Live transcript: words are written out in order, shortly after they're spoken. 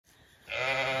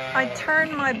I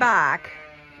turned my back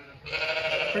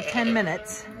for 10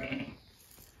 minutes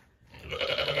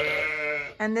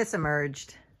and this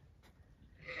emerged.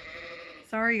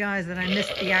 Sorry guys that I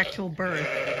missed the actual birth.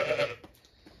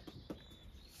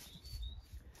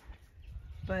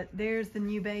 But there's the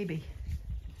new baby.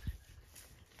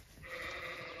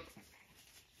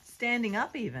 Standing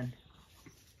up even.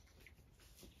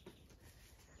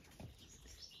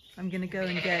 I'm gonna go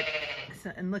and get,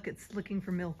 and look, it's looking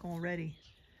for milk already.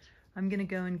 I'm gonna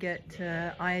go and get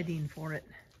iodine for it.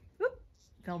 Whoop,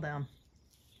 fell down.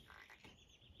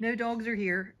 No dogs are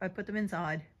here. I put them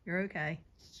inside. You're okay.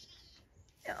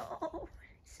 Oh,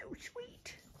 so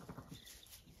sweet.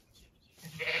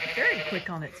 Very quick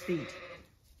on its feet.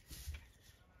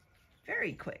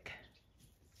 Very quick.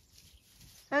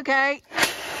 Okay,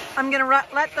 I'm gonna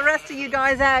let the rest of you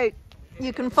guys out.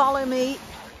 You can follow me.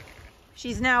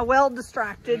 She's now well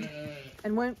distracted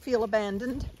and won't feel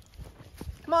abandoned.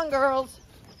 Come on, girls.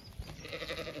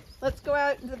 Let's go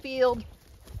out into the field.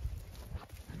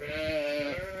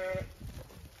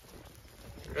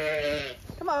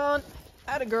 Come on,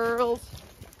 atta girls.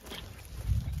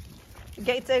 The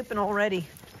gate's open already.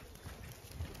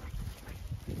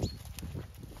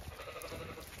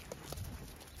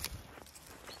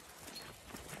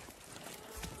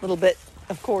 A little bit,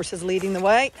 of course, is leading the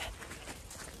way.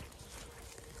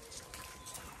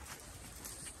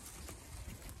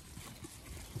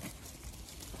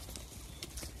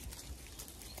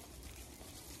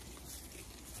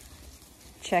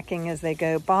 Checking as they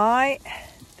go by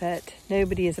that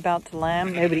nobody is about to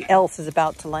lamb, nobody else is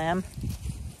about to lamb.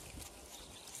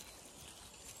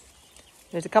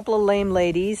 There's a couple of lame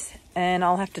ladies and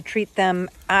I'll have to treat them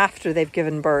after they've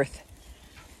given birth.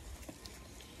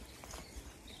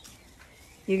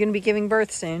 You're going to be giving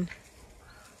birth soon?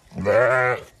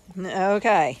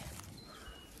 Okay.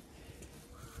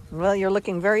 Well, you're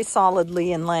looking very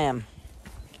solidly in lamb,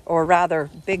 or rather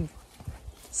big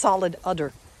solid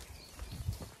udder.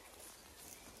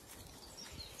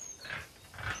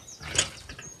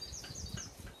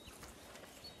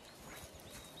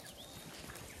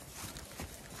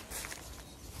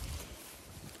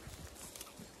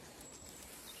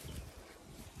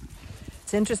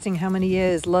 It's interesting how many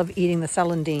ewes love eating the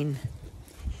celandine.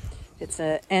 It's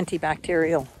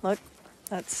antibacterial. Look,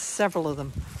 that's several of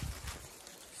them.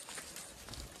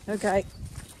 Okay,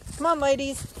 come on,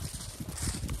 ladies.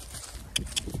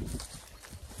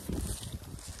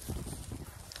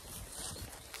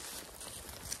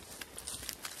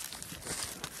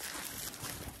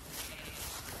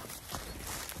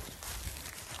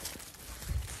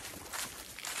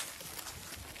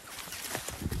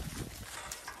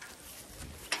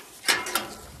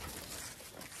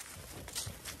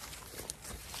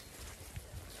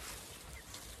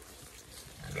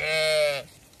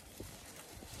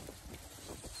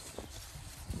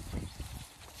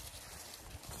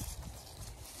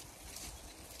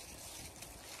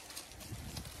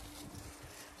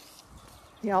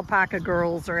 The alpaca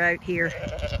girls are out here.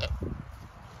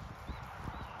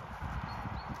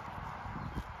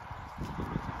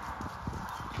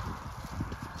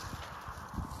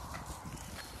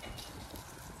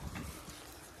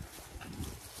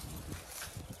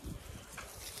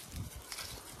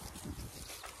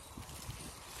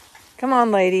 Come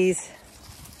on, ladies.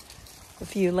 A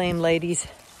few lame ladies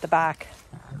at the back.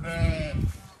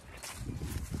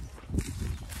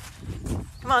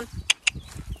 Come on.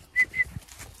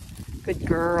 Good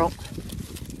girl.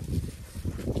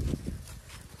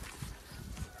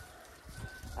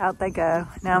 Out they go.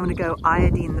 Now I'm going to go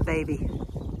iodine the baby.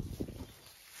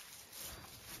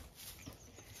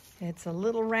 It's a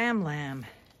little ram lamb.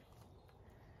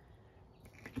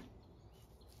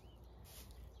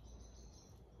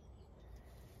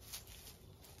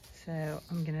 So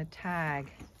I'm going to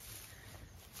tag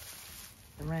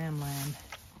the ram lamb.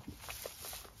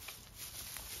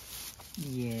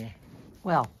 Yeah.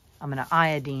 Well, I'm going to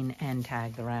iodine and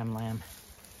tag the ram lamb.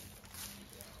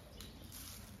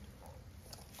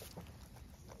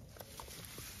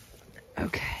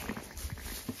 Okay.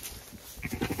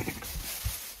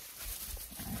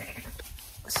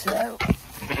 So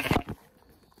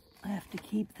I have to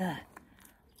keep the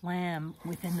lamb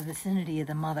within the vicinity of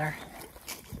the mother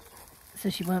so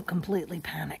she won't completely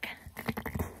panic.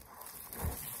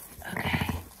 Okay.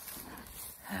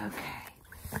 Okay.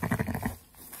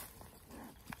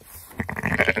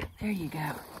 There you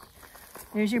go.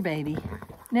 There's your baby.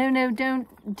 No, don't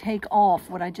take off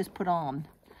what I just put on.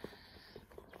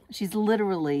 She's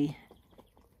literally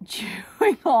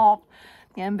chewing off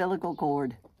the umbilical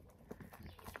cord.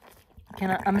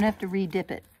 I'm gonna have to re-dip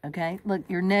it, okay? Look,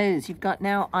 your nose, you've got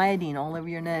now iodine all over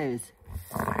your nose.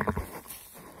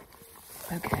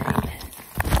 Okay.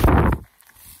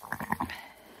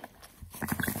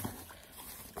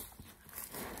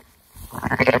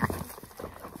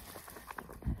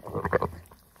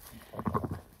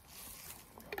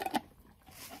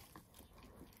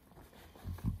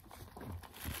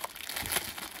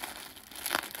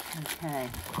 Okay,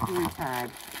 ear tag.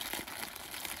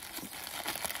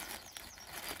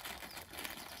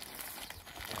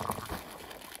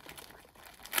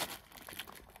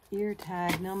 Ear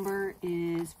tag number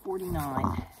is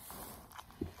 49.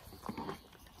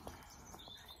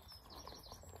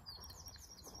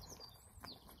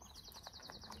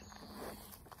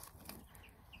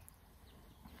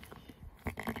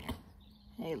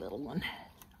 Hey, little one.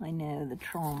 I know the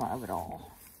trauma of it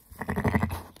all.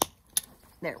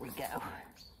 There we go.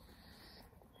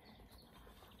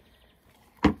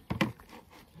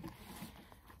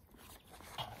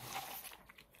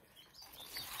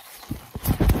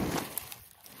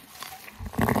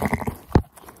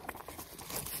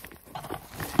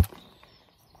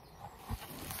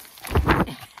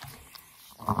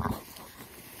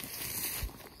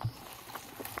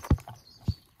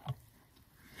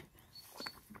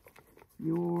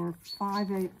 Your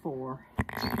 584.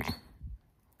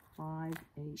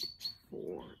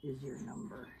 584 is your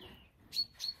number.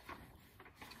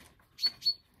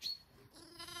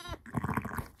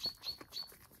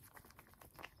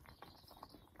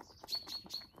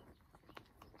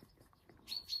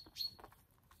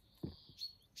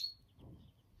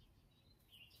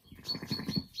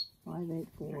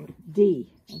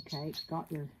 D. Okay, got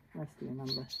your rest of your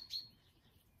number.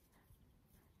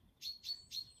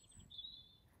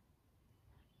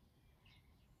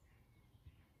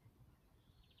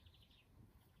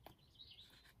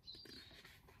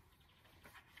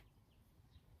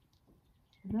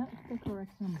 Is that the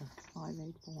correct number?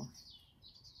 584.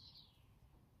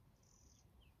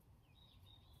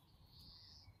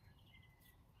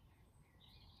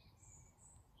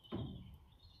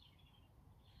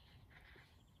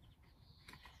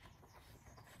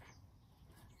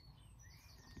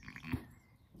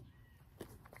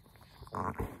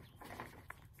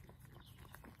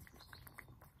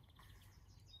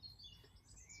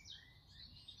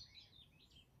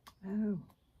 Oh,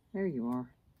 there you are.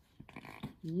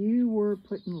 You were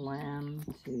putting lamb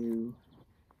to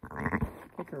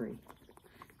hickory.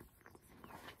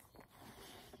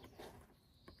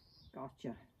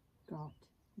 Gotcha. Got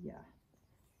ya.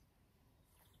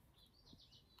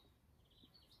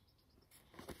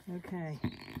 Okay.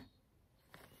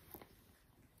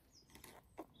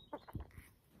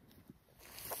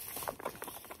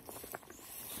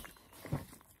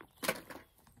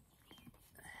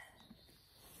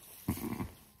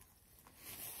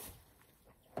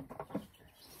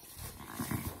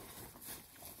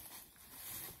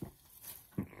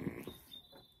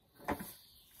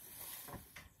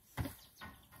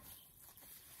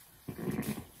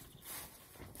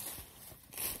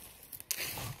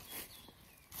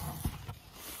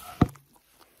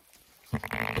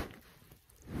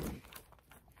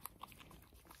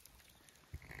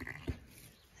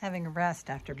 Having a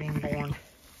rest after being born.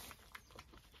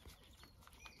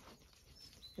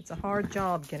 It's a hard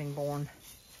job getting born.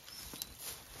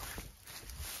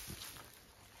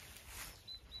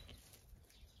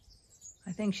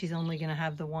 I think she's only going to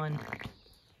have the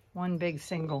one big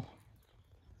single.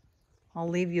 I'll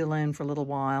leave you alone for a little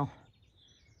while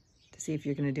to see if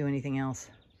you're going to do anything else.